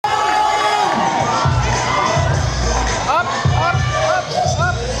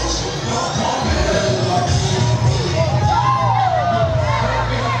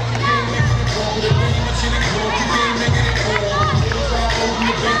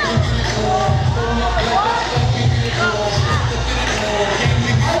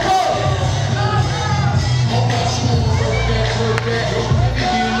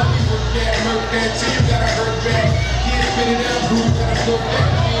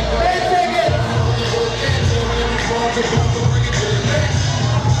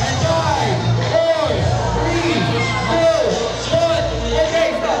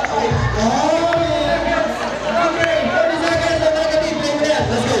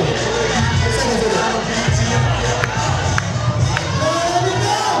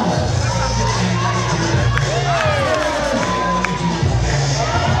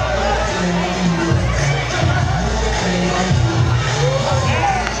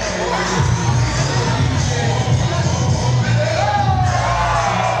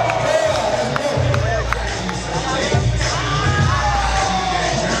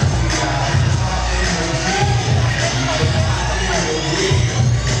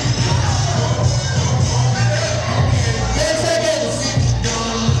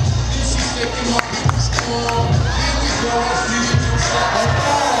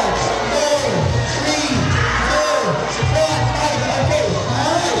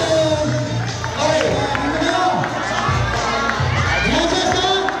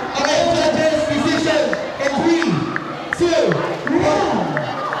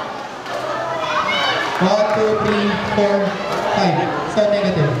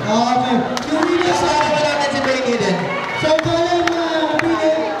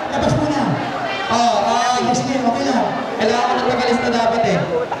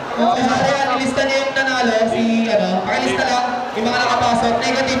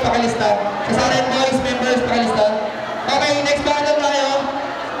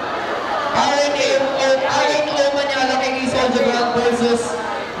Versus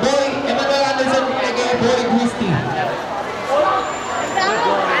Emman Anderson aka BRGY.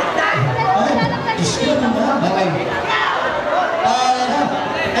 Okay.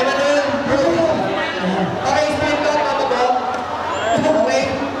 Emmanuel, okay, split ka ako ba? Okay.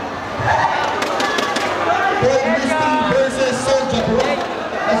 BRGY versus Soldier, bro.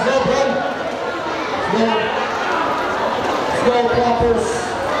 Let's go, bro. Let's go, Poppers.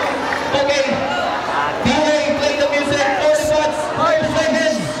 Okay. Dhiejhay, play the music. 40 spots, 5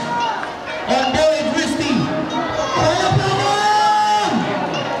 seconds. On BRGY.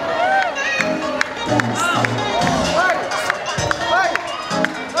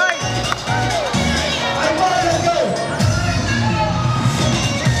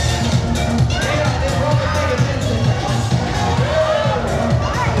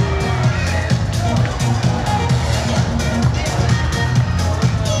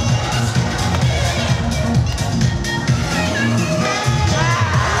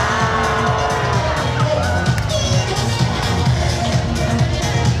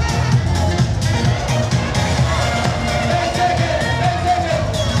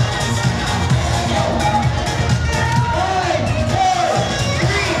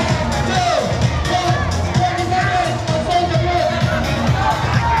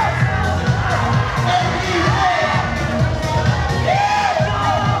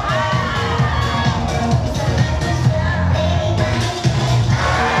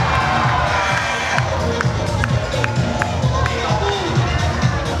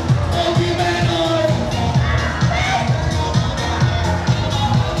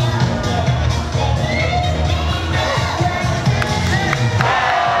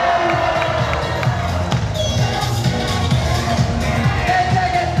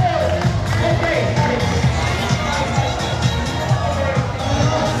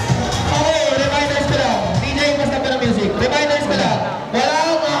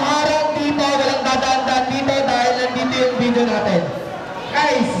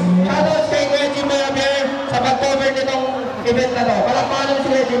 Event na to. Palakpakan naman si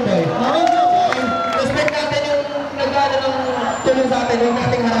Legend Boy. Respect natin yung nagkano ng tulong sa atin. Huwag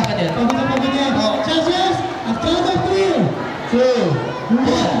nating harapan yan. Pagod yan. Chances, at count of 3, 2, 1.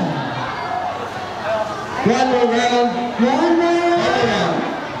 One more round. One more round.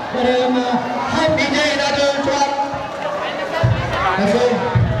 Para yung hype. Dhiejhay, another track. Let's go.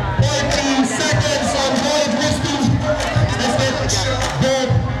 40 seconds on BRGY. Let's get good.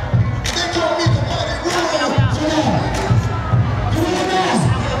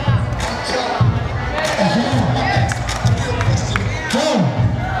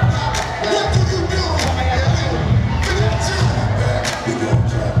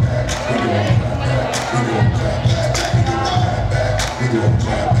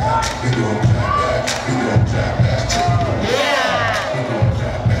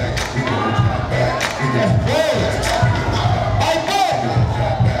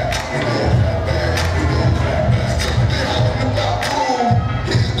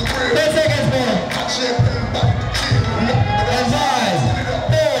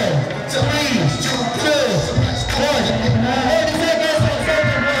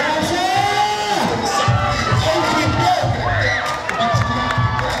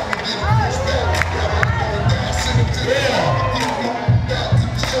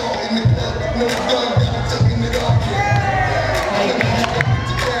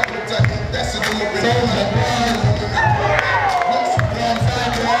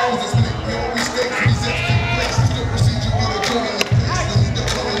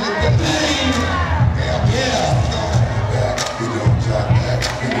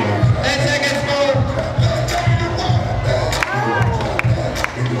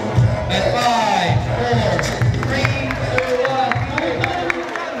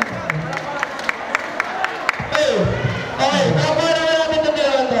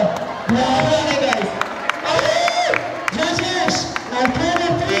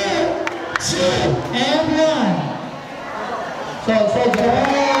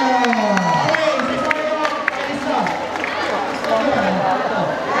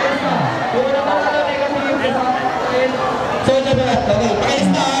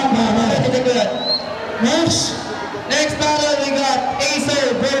 Next. Next battle, we got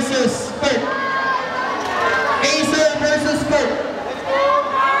Acer versus Kurt. Acer versus Kurt.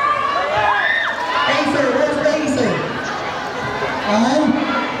 Acer, where's the Acer?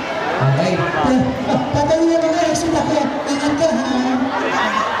 Okay. Patayin mo na Acer ako. Ingat ka ha.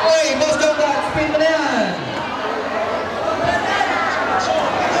 Okay, boss JONGKAT, spin mo na yan.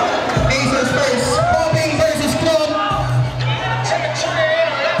 Acer's first. Popping versus Club.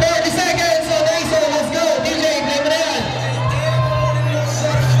 30 seconds on Acer, let's go. Dhiejhay, play mo na yan.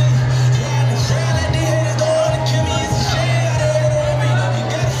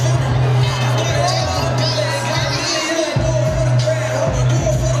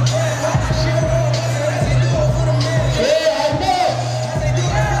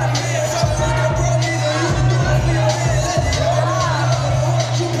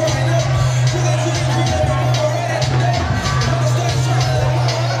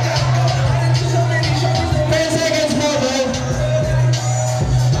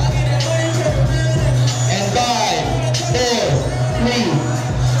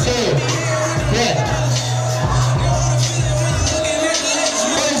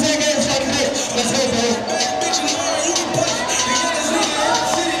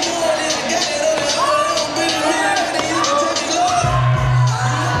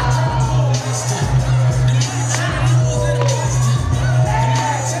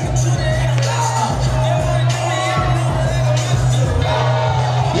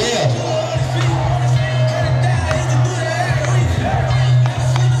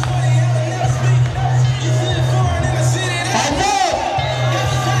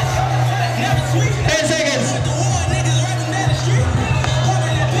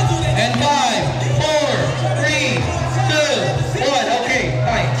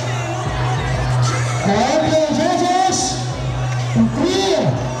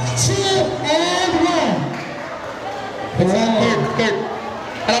 Kurt.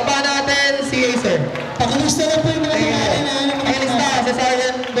 Harapan natin si Acer. Pakalista na po yung mga nangyari na Pakalista sa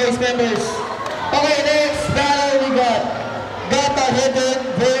Silent Boys members. Okay, next battle we got Gata Hidden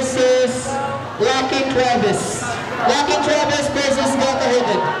versus Locking Travis. Locking Travis versus Gata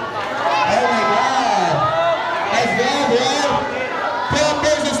Hidden. Oh my God. Let's go, bro. Club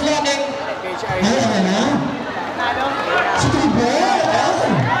versus Locking. Ano na? Si Tribo.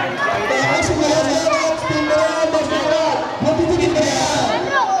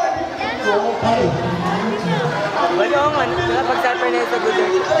 Wala man, pag-sarper na ito, good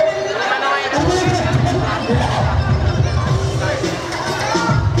day.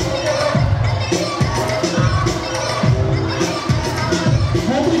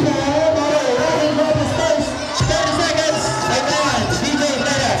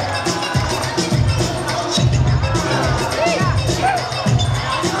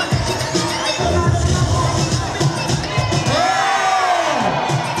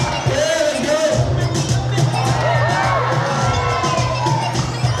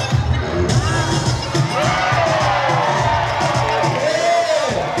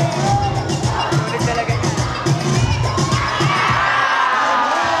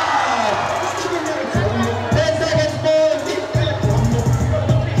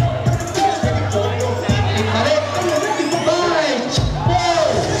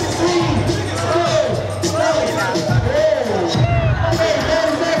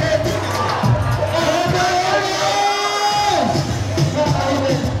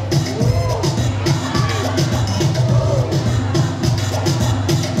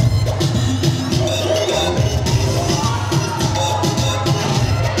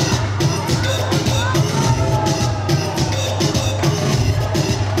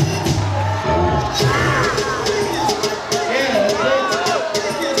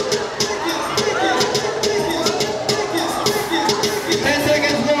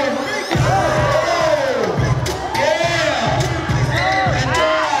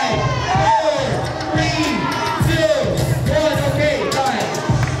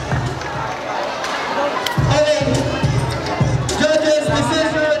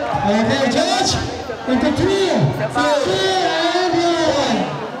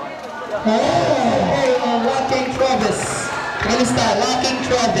 Locking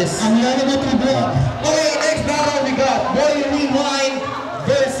Travis. Okay, next battle we got Boy Rewind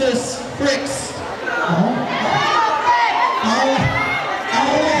versus Fricks.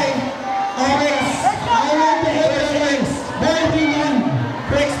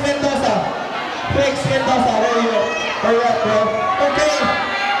 Fricks Mendoza, where you at, bro? Okay.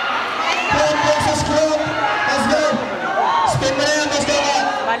 Club versus Club. Let's go. Spin mo na yan, let's go.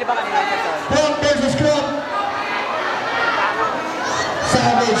 Club versus Club.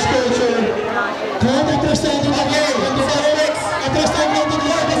 Savage culture.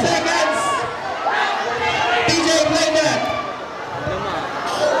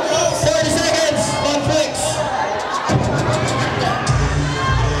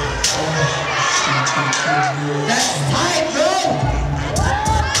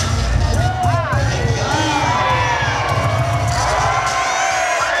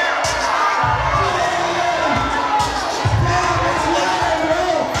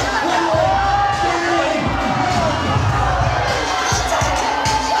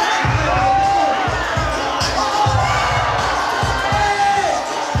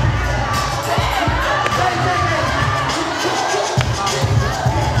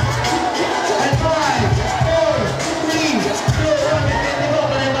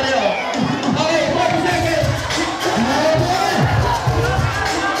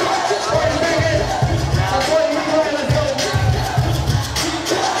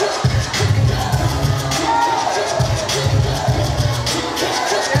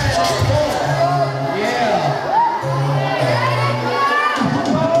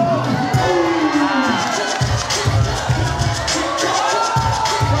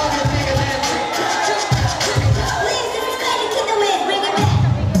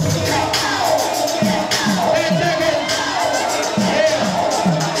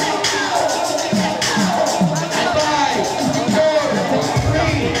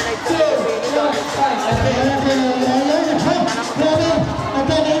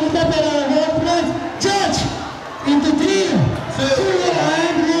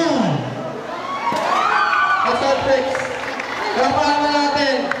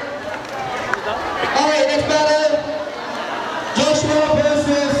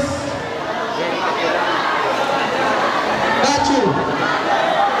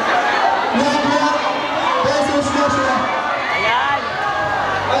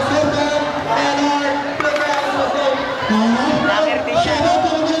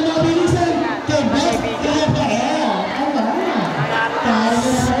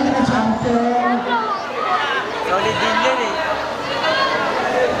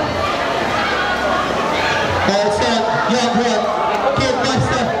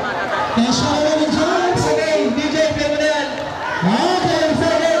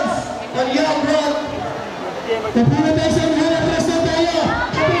 mag- Kapula tayo sa mga atras na tayo.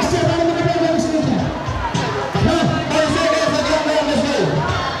 Kapula siya para makapagawin sa ito. Ha? 5 seconds at yung mga let's go.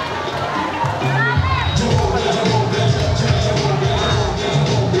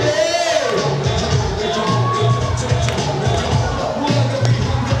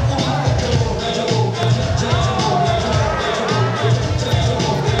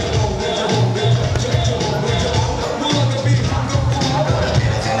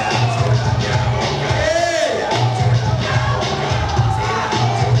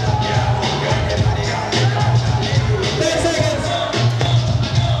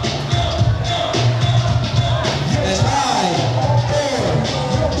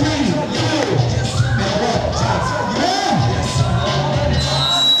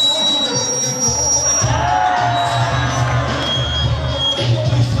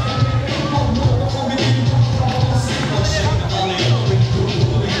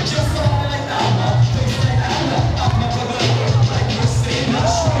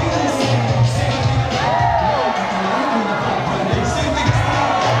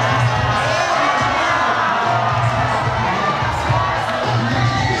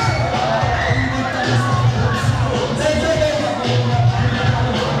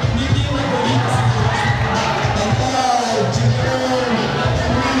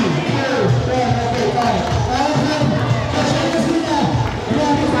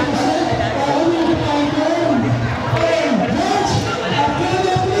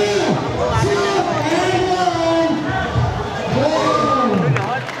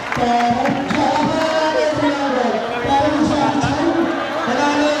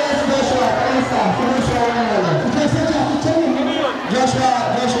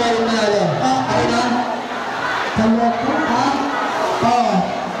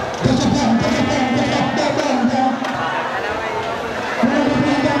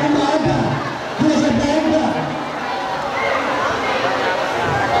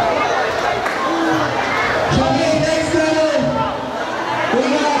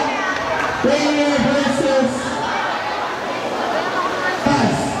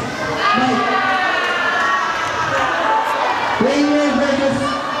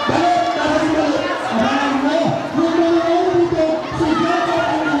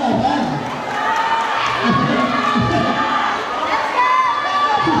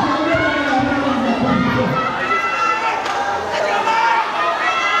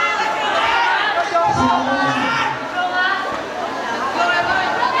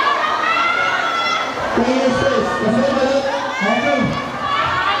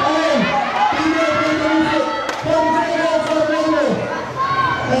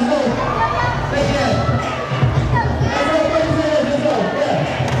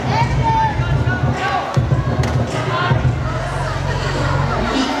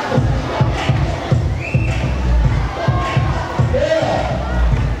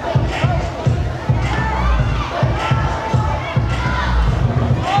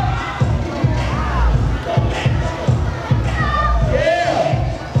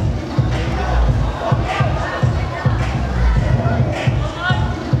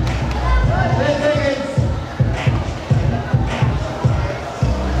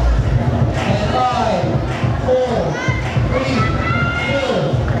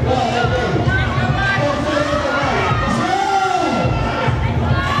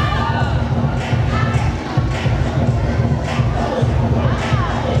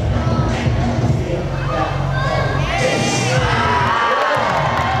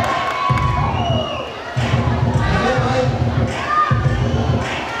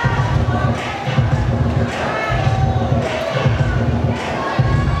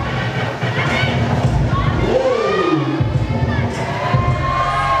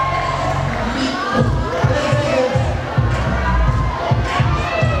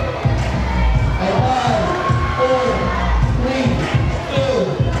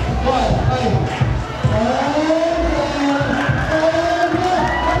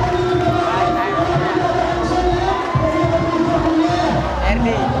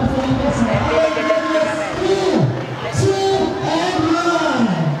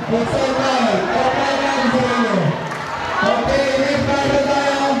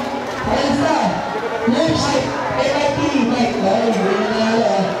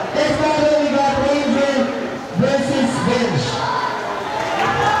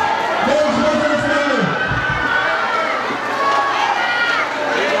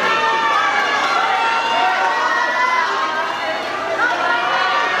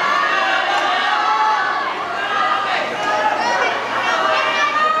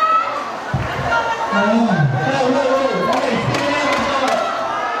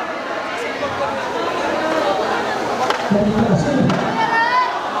 Bench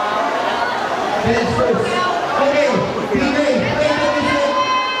first. Okay, Dhiejhay,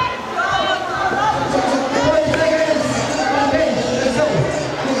 20 seconds. Bench, let's go.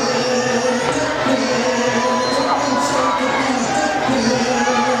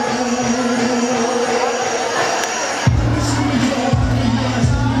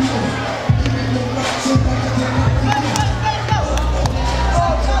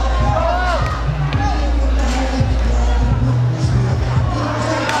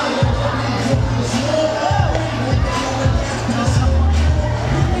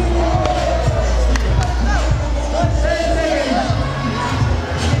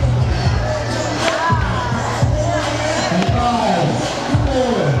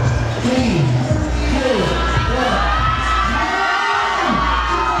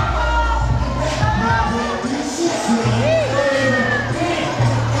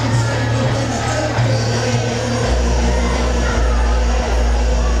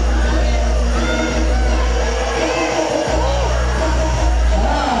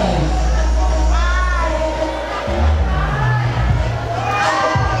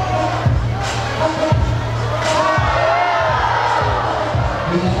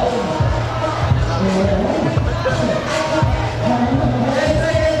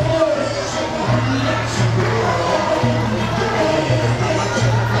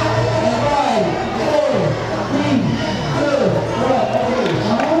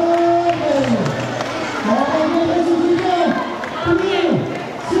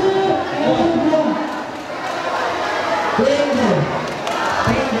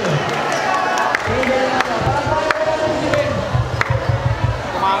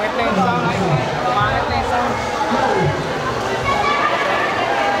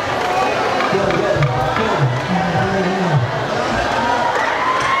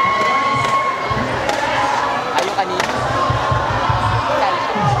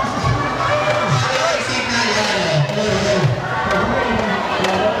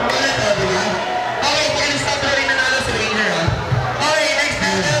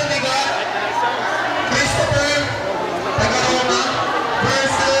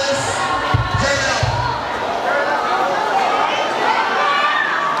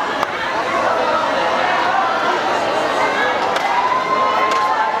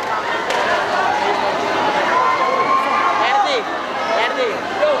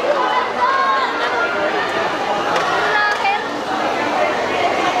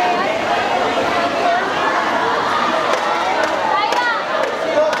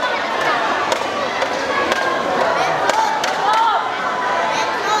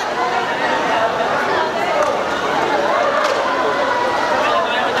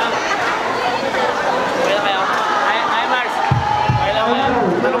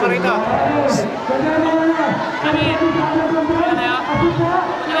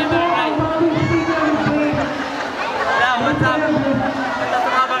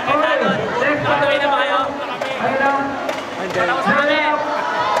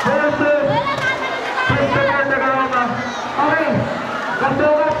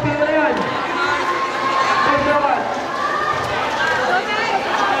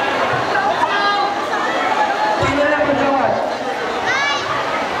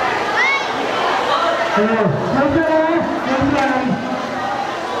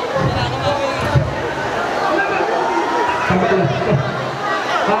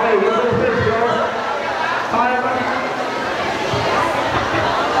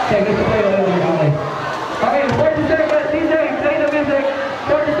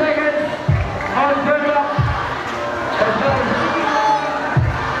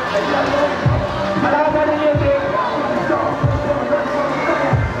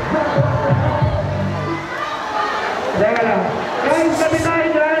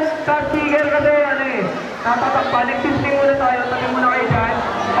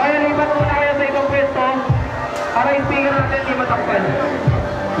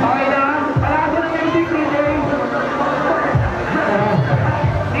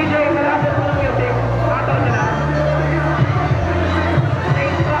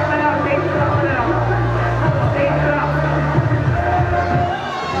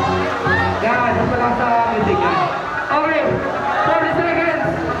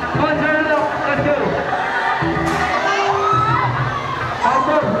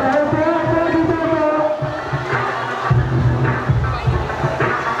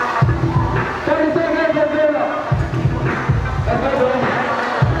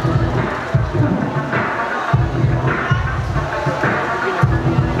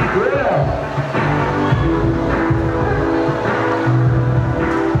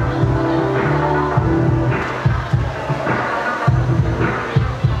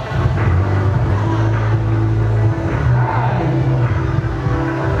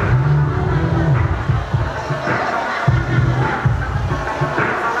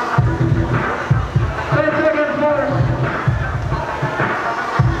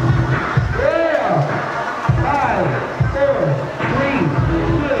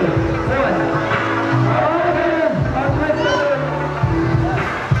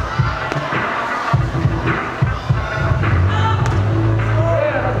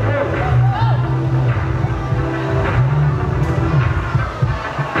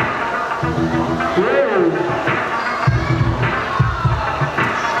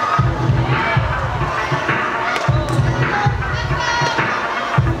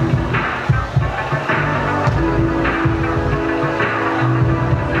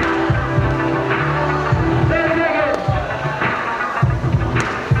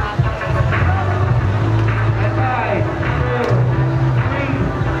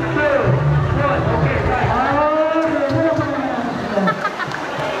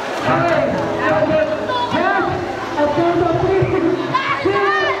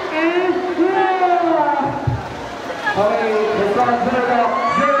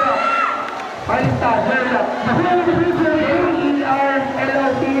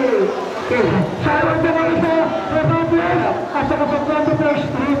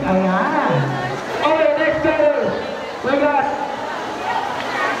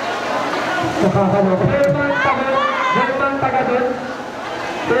 Jaymark taga-dun.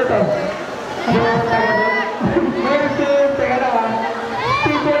 Ito. Jaymark taga-dun. Merced, teka lang ha.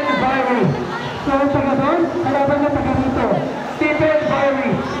 Stephen Byrie. So, taga-dun, kalaban niya taga-dito. Stephen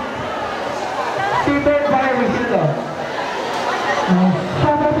Byrie. Stephen Byrie, sino?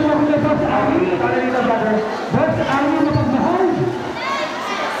 Shoutout nyo kung may Boss Ari. Kala dito, brother. Boss Ari na pagmahal.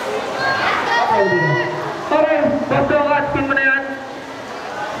 Okay, dito. Okay, Boss JONGKAT, pin mo na yan.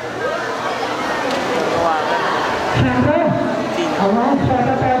 Siyempre,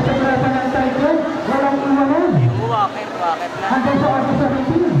 shoutout tayo sa presa ng tayo. Walang iwanan. Wakit na. Hanggang sa ato sa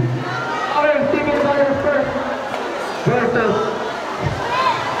rating. Okay, Stephen Byrie first. Versus.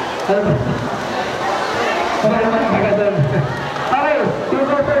 Ano ba? Okay naman ang kagadon. Okay, you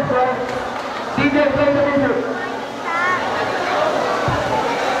go first, bro. DJ, play the music.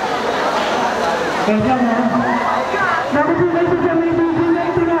 Wait lang, ha? Nakusulay ko siya, may busy na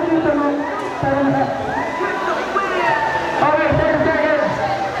ito nakita mo. Okay, 10 seconds.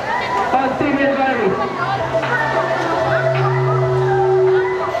 On Stephen Byrie.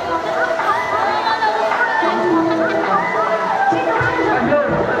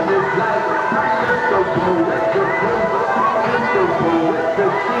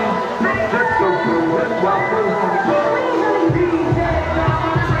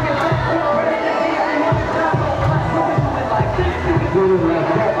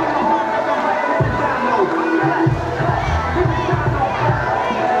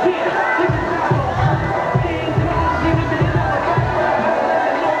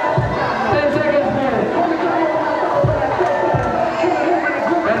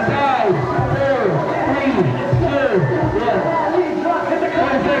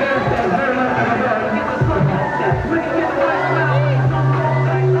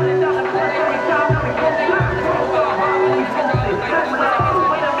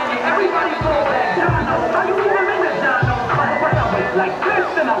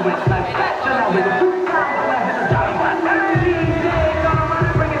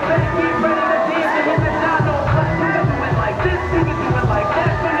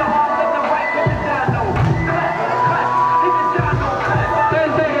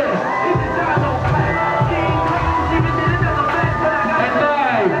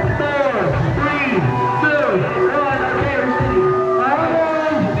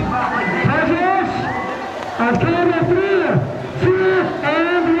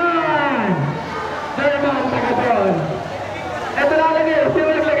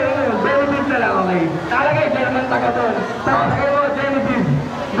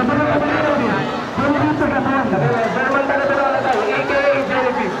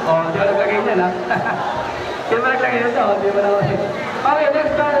 Okay,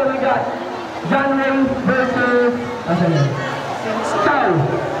 next battle we got John Ray versus Cow.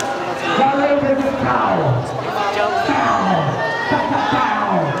 John Ray versus Cow.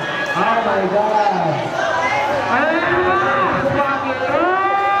 Cow. Oh my God.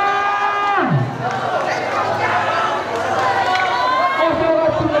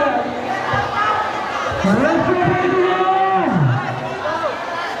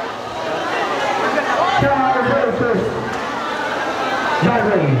 John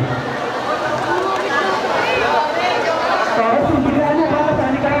Ray.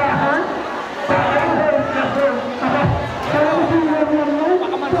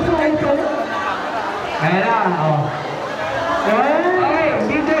 Ayan na, oh. Okay,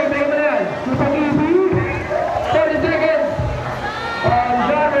 DJ, play mo na yan. Super easy. 30 seconds.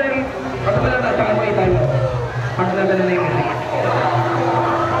 John Ray. Pag mo lang nataka mo tayo. Pag nagal na yung music.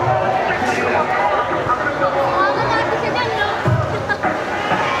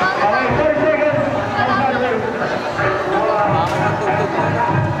 Okay, 30 seconds. John Ray.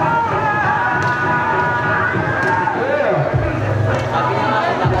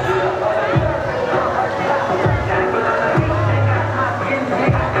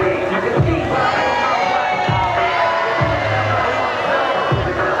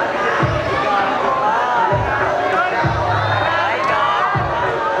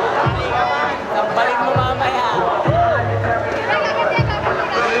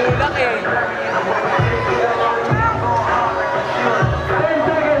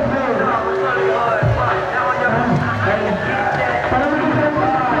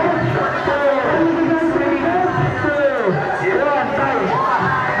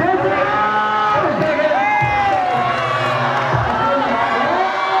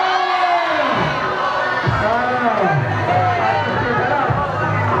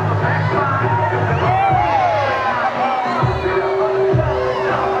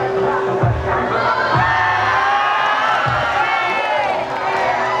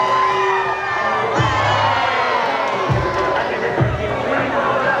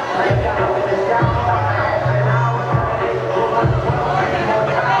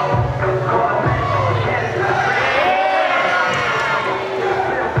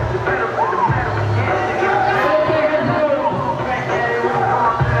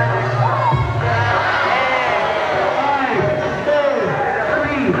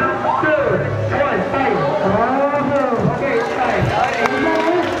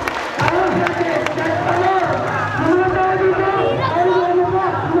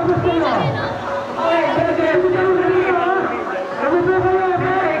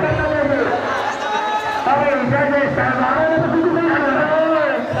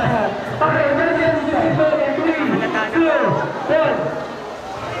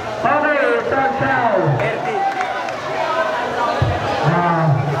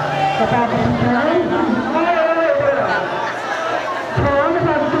 Katapos ng Chore. Chore,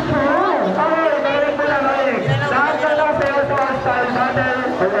 nasabi ko Chore. Okay, balik mo lang, balik. Lahat na lang sa'yo sa ALLSTYLE battle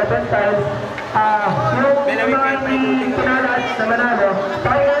or weapon styles. Yung mga pinalas na manalo,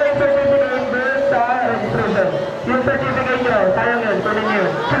 tayo nga yung certificate doon sa registration. Yung certificate nyo, sayang yun, kunin nyo.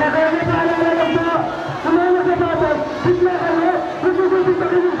 Saka kaya may paalam na lang po. Umawas na tapos, bigla kayo, nagsusunod pa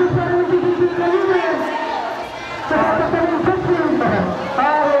kayo sa parang nagsisigil kayo na. Saka pa ng susunod pa.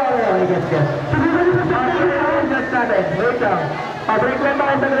 I guess. Sige ka rin sa just natin, wait lang. Break lang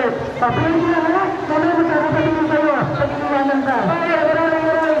tayo sa grip. Break lang ha, mamaya magkakasabihin kayo. Pag-iwanan ka.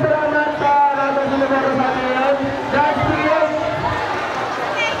 Maraming salamat sa natin sinubaro sa atin yun. Dahil sige,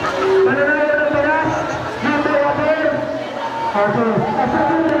 mananalo ng balas, number 1. Okay.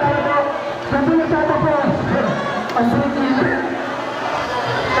 Asabi na ito, nandun sa tapos. Ang breaking.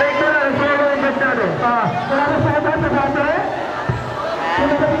 Break na lang, sige lang yung just natin. Salamat sa atin sa base.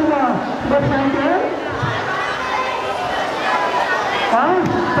 Sinasabi mo, just natin.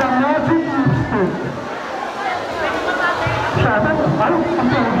 Sa magic lipstick. Sabi ko, ang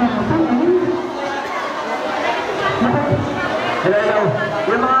pagkakas ito Hello.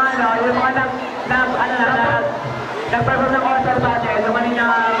 Yung mga nag-perform ng concert natin, yung kanina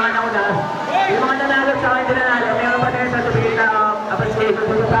mga nauna, yung mga nanalo sa akin, dinanalo, mayroon pa tayo sa sabihin na appreciation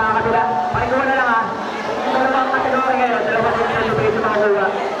dito sa kabila. Pakikuha na lang ha. Ito na mga kategory ngayon, dalawa sa mga sabihin sa mga kuha.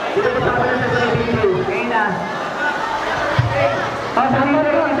 Dito po sa kabila sa video. Ngayon na. Sabi mo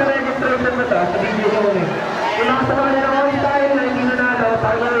rin sa registration mo ito, sa video ko rin. Yung mga sa mga nila ALLSTYLE na hindi nanalo,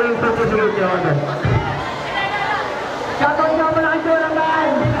 tayo yung certificate nyo ako. Shoutout nga pala kayo ng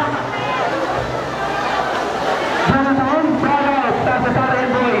band! Jonathan, shoutout sa Sarah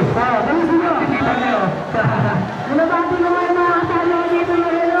Boys. Dali sila! Titipan nyo. Binabati mo nga yung mga kasama dito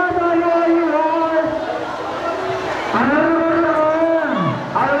yung hello, solo, you all!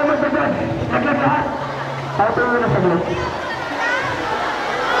 Ano naman sa dyan? Naglag lahat! Ako na sa blog.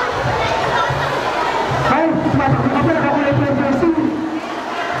 Ay, Sebato, hindi pa nakakulit yung jersey.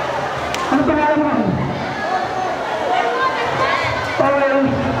 Ano pangalan mo? Okay,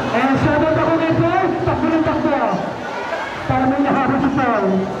 shoutout ako dito, takbo ng takbo. Para may nakabot sa Paul.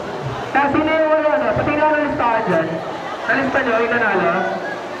 Kasi na yung wala na, pati nga nalistahan dyan. Nalista nyo, yung nanalo.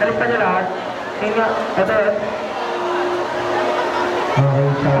 Nalista nyo lahat. Yung nga, ito. Okay,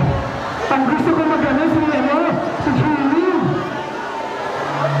 siya. Ang gusto ko magano si Jaymark.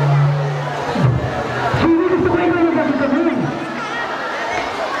 Gusto ko ikaw yung gagawin.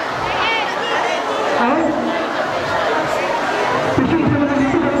 Ha? Kasi isa naman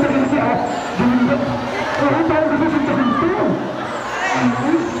dito ka rin naging siya. Ang tawag ko sa sa ganito.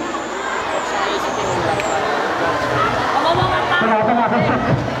 Wala ka makasyak.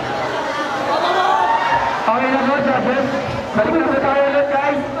 Okay na po, judges. Balik na po tayo ulit,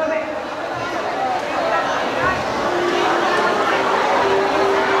 guys.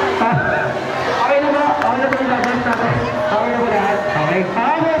 Okay na ba? Okay na ba yung judges natin? Okay na ba lahat? Okay.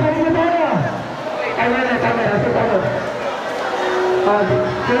 Okay, balik na tayo. Ayun na, tama na. Sebato.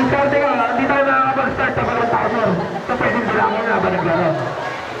 Yung starte ka, hindi tayo nakakapag-start sa mga timer. So, pwedeng bilangin na ba naglaro?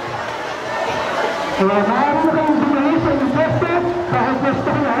 Maaari na kayong bumili sa investor dahil gusto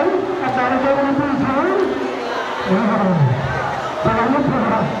ko yan at dahil kayo ng pension. Salamat po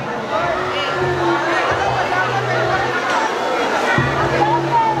ha.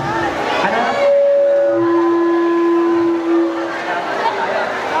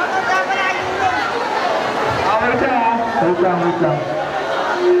 Wait lang.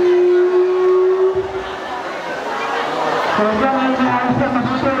 So, hanggang ngayon na ayos na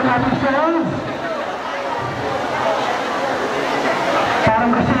mabuti ang ating shows.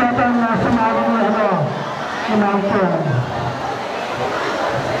 Parang kasi yata ang sumali mo announcement.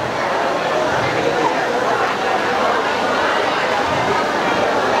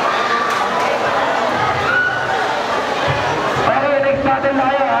 Okay, next battle na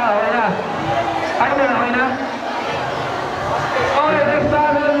kayo ha. Okay na. Ano na, okay na? Okay, next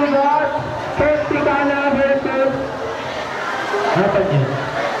battle we got CAMANAVA versus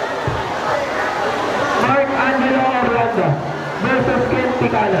Mark Angelo Orlando versus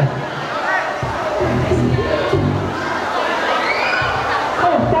Ghel.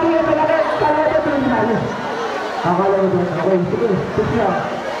 Oh, tama na talaga. Kala ba ito yung nalo? Akala mo doon. Okay, sige. Sige.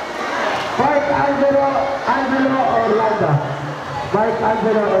 Mark Angelo Orlando. Mark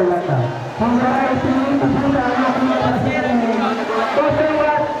Angelo Orlando.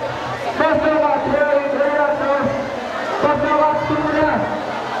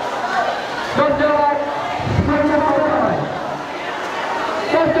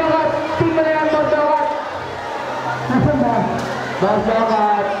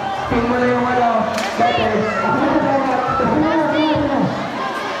 JONGKAT. Tingnan mo na yung ano. Dati. Ako na kasama.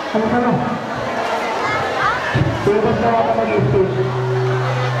 Ano ka no? Tulad na ako mag-i-stage.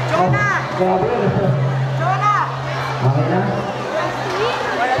 Jonah! Grabe yun. Jonah! Okay na?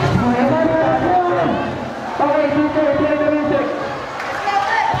 Okay, super. Play the music.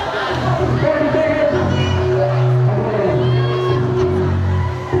 40 seconds.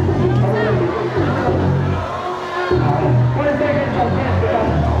 40 seconds.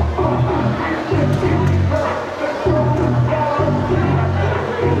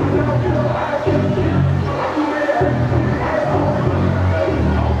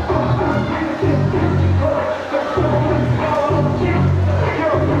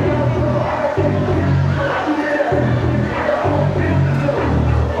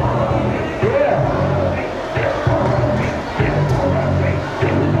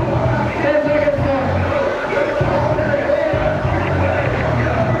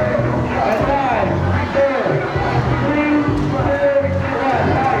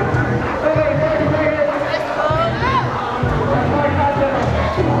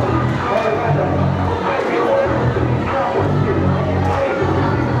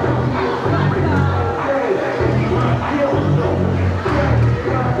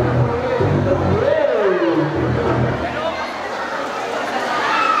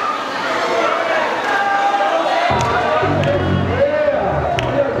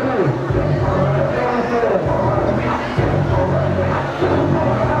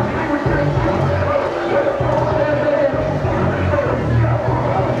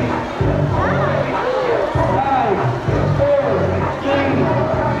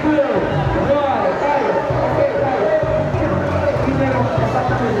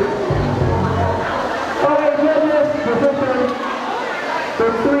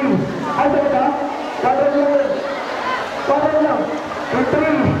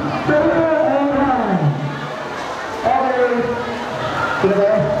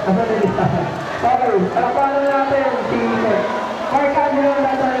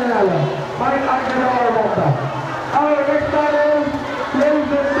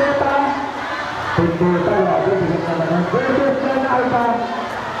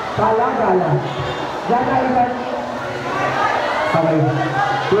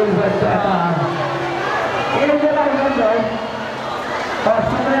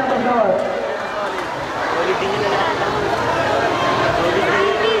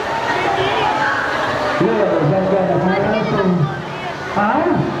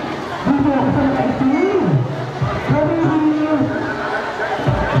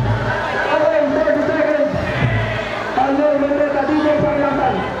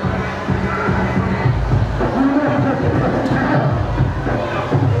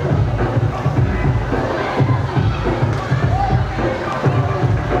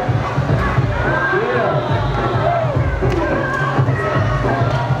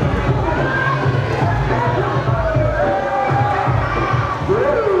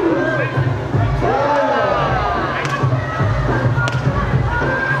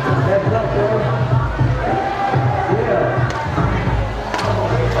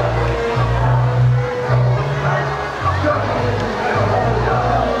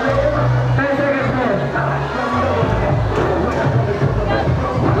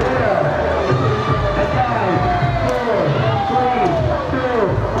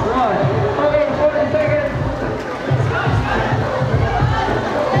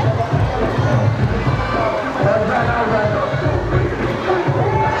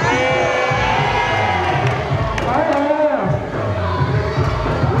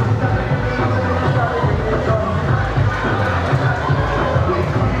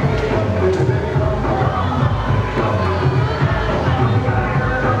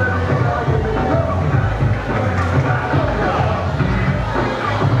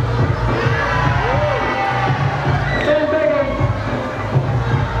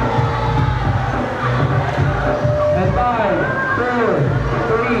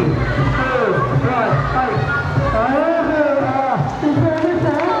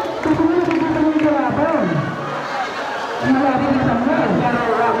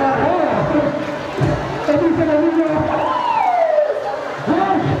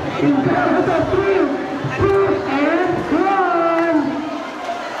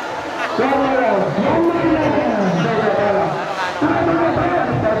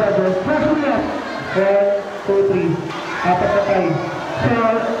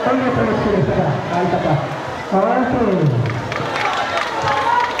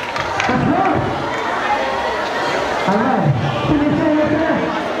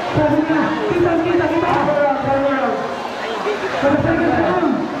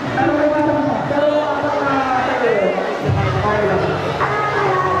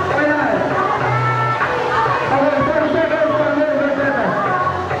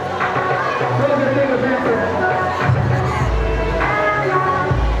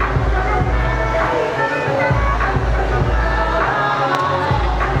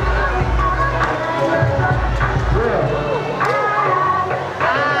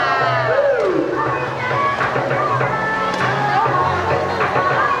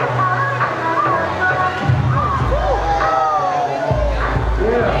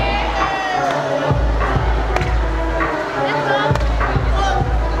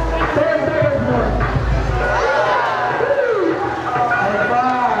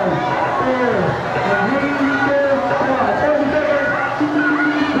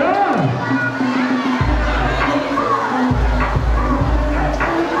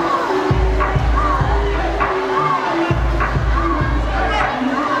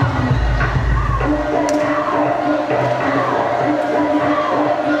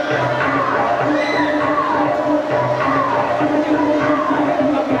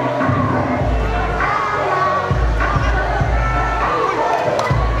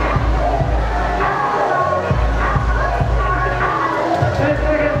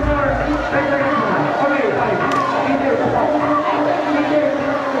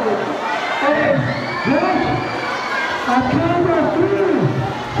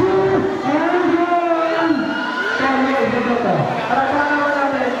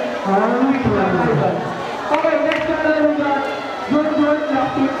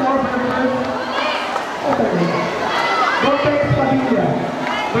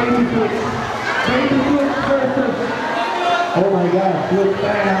 Vivacious versus. Oh my God, good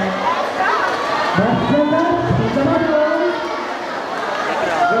man. Merced, Sebato.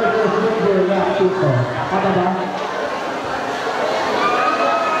 Versus Nat Recampo. Apa ba?